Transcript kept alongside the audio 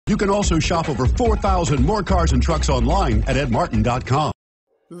You can also shop over 4,000 more cars and trucks online at edmartin.com.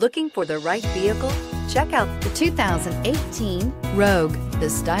 Looking for the right vehicle? Check out the 2018 Rogue. The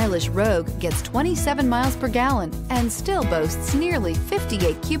stylish Rogue gets 27 miles per gallon and still boasts nearly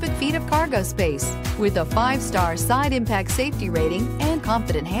 58 cubic feet of cargo space. With a 5-star side impact safety rating and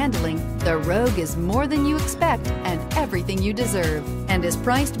confident handling, the Rogue is more than you expect and everything you deserve, and is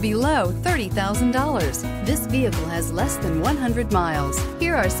priced below $30,000. This vehicle has less than 100 miles.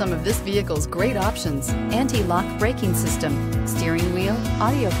 Here are some of this vehicle's great options: anti-lock braking system, steering wheel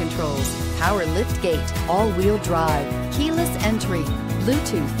audio controls, power lift gate, all-wheel drive, keyless entry,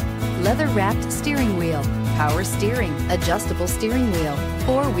 Bluetooth, leather-wrapped steering wheel, power steering, adjustable steering wheel,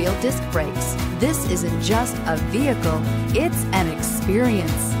 4-wheel disc brakes. This isn't just a vehicle, it's an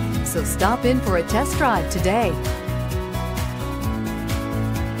experience. So stop in for a test drive today.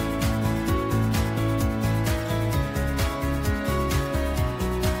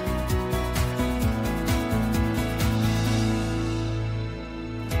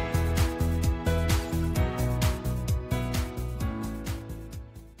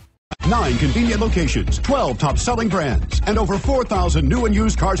 Nine convenient locations, 12 top-selling brands, and over 4,000 new and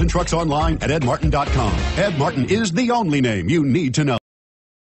used cars and trucks online at edmartin.com. Ed Martin is the only name you need to know.